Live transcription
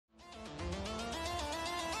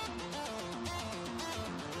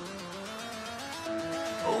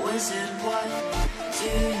wizard, what do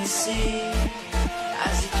you see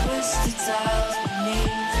as you twist the tiles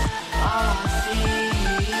beneath our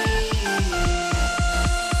feet?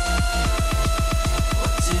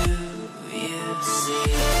 What do you see?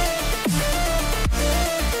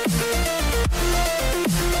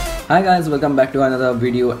 Hi guys, welcome back to another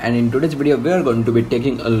video, and in today's video we are going to be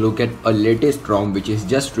taking a look at a latest ROM which is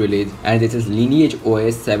just released, and this is Lineage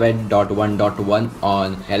OS 7.1.1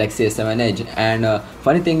 on Galaxy S7 Edge. And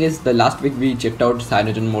funny thing is, the last week we checked out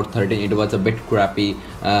Cyanogen Mode 13. It was a bit crappy,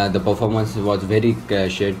 the performance was very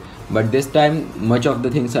shit, but this time much of the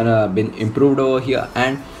things are been improved over here.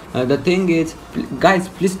 And the thing is, guys,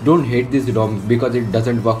 please don't hate this ROM because it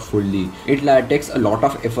doesn't work fully. It takes a lot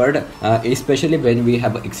of effort, especially when we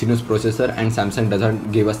have a Exynos processor and Samsung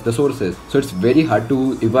doesn't give us the sources. So it's very hard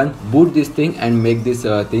to even boot this thing and make this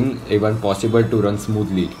thing even possible to run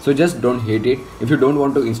smoothly. So just don't hate it. If you don't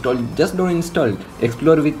want to install, just don't install.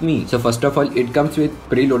 Explore with me. So first of all, it comes with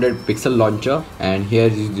preloaded Pixel launcher, and here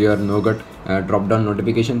is your Nougat drop down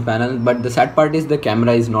notification panel. But the sad part is the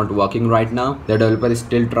camera is not working right now. The developer is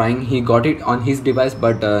still trying. He got it on his device,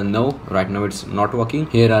 but no, right now it's not working.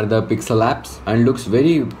 Here are the Pixel apps, and looks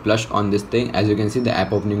very plush on this thing. As you can see, the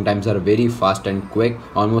app opening times are very fast and quick,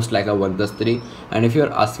 almost like a OnePlus 3. And if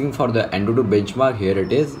you're asking for the Antutu benchmark, here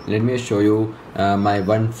it is. Let me show you my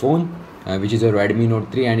one phone, which is a Redmi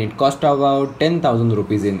Note 3, and it cost about 10,000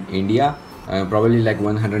 rupees in India. Probably like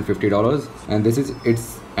 $150, and this is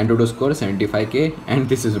its Antutu score 75k, and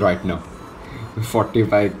this is right now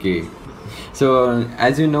 45k. So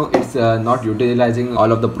as you know, it's not utilizing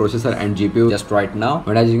all of the processor and GPU just right now,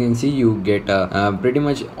 but as you can see, you get pretty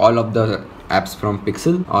much all of the apps from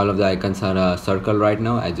Pixel. All of the icons are circle right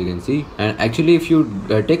now, as you can see. And actually, if you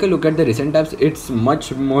take a look at the recent apps, it's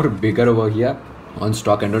much more bigger over here on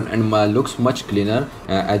stock Android, and looks much cleaner.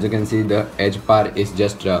 As you can see, the edge bar is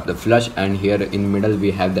just the flush, and here in middle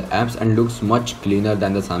we have the apps, and looks much cleaner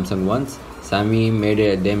than the Samsung ones. Sammy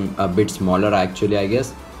made them a bit smaller actually, I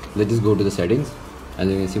guess. Let's just go to the settings. As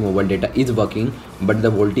you can see, mobile data is working, but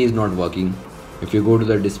the VoLTE is not working. If you go to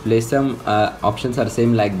the display, some options are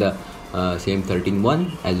same like the same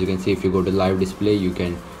 13.1. As you can see, if you go to live display, you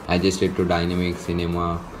can adjust it to dynamic,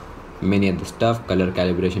 cinema, many other stuff. Color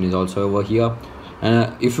calibration is also over here.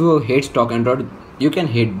 If you hate stock Android, you can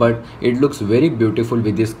hate, but it looks very beautiful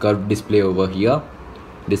with this curved display over here.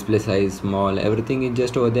 Display size small, everything is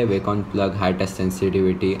just over there. Wacom plug, high touch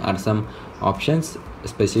sensitivity are some options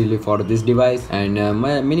especially for this device, and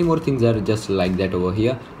many more things are just like that over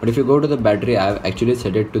here. But if you go to the battery, I have actually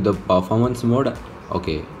set it to the performance mode.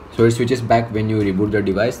 Okay, so it switches back when you reboot the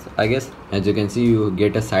device, I guess. As you can see, you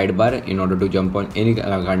get a sidebar in order to jump on any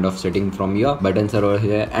kind of setting from your buttons are over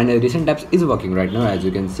here, and recent tabs is working right now, as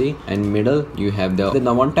you can see. And middle you have the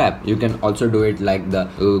one tab. You can also do it like the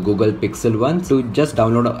Google Pixel ones, to just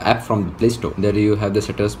download an app from the Play Store. There you have the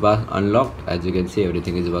status bar unlocked. As you can see,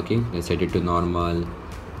 everything is working. You set it to normal,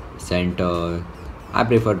 center. I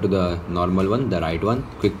prefer to the normal one, the right one.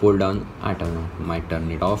 Quick pull down, I don't know, might turn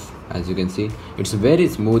it off. As you can see, it's very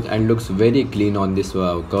smooth and looks very clean on this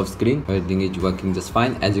curved screen. Everything is working just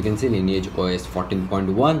fine. As you can see, Lineage OS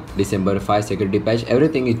 14.1, December 5 security patch,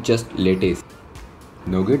 everything is just latest.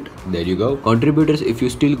 Nougat, there you go. Contributors, if you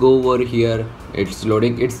still go over here, it's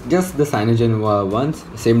loading. It's just the Cyanogen ones,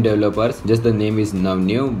 same developers, just the name is now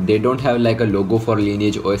new. They don't have like a logo for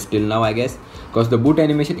Lineage OS till now, I guess, because the boot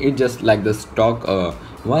animation is just like the stock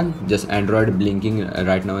one, just Android blinking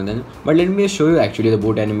right now and then. But let me show you actually the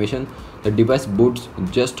boot animation. The device boots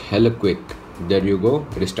just hella quick. There you go,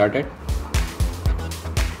 restart it.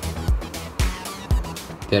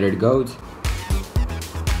 There it goes.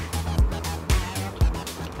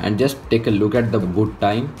 And just take a look at the boot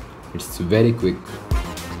time. It's very quick.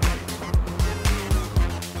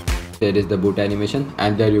 There is the boot animation,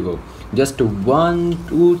 and there you go. Just 1,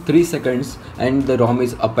 2, 3 seconds, and the ROM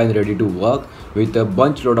is up and ready to work with a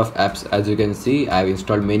bunch load of apps. As you can see, I have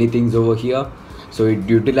installed many things over here, so it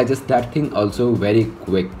utilizes that thing also very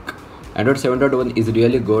quick. Android 7.1 is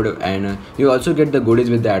really good, and you also get the goodies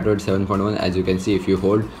with the Android 7.1. As you can see, if you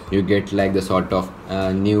hold, you get like the sort of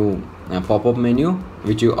new pop-up menu,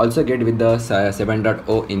 which you also get with the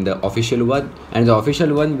 7.0 in the official one, and the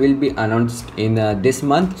official one will be announced in this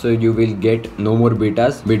month, so you will get no more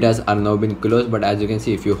betas are now been closed. But as you can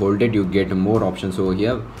see, if you hold it, you get more options over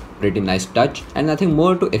here. Pretty nice touch, and nothing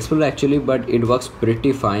more to explore actually, but it works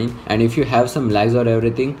pretty fine. And if you have some lags or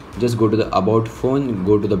everything, just go to the about phone,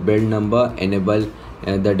 go to the build number, enable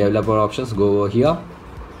the developer options, go over here.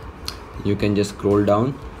 You can just scroll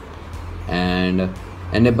down and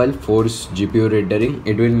enable force GPO rendering.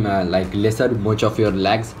 It will like lesser much of your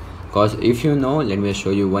lags Cause if you know, let me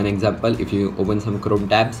show you one example. If you open some Chrome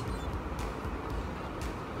tabs,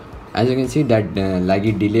 as you can see that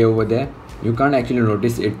laggy delay over there, you can't actually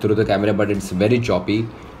notice it through the camera, but it's very choppy.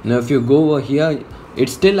 Now if you go over here,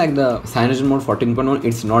 it's still like the cyanogen mode 14.1,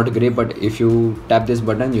 it's not gray, but if you tap this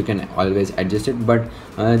button you can always adjust it. But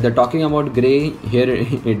the talking about gray here,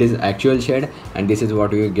 it is actual shade, and this is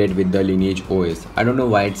what you get with the Lineage OS. I don't know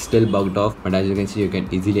why it's still bugged off, but as you can see, you can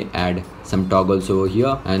easily add some toggles over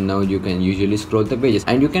here, and now you can usually scroll the pages,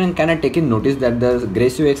 and you can kind of take in notice that the gray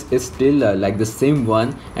UX is still like the same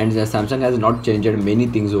one, and Samsung has not changed many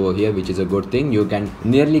things over here, which is a good thing. You can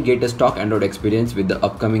nearly get a stock Android experience with the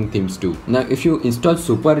upcoming themes too. Now if you install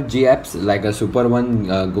super G apps like a super one,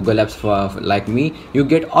 Google apps for like me, you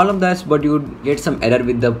get all of that, but you get some error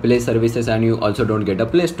with the Play services, and you also don't get a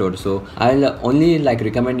Play Store. So I'll only like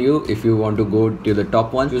recommend you, if you want to go to the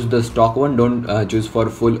top one, choose the stock one. Don't choose for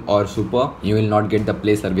full or super. You will not get the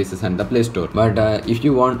Play services and the Play Store. But if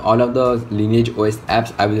you want all of the Lineage OS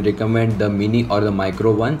apps, I will recommend the mini or the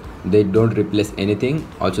micro one. They don't replace anything.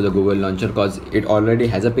 Also the Google launcher, because it already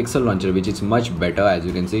has a Pixel launcher, which is much better. As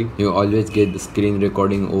you can see, you always get the screen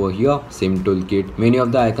recording over here, same toolkit. Many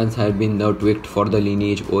of the icons have been now tweaked for the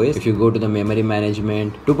Lineage OS. If you go to the memory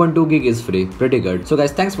management, 2.2 gig is free, pretty good. So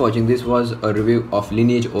guys, thanks for watching. This was a review of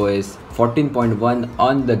Lineage OS 14.1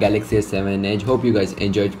 on the Galaxy S7 Edge. Hope you guys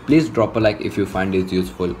enjoyed. Please drop a like if you find it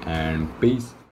useful, and peace.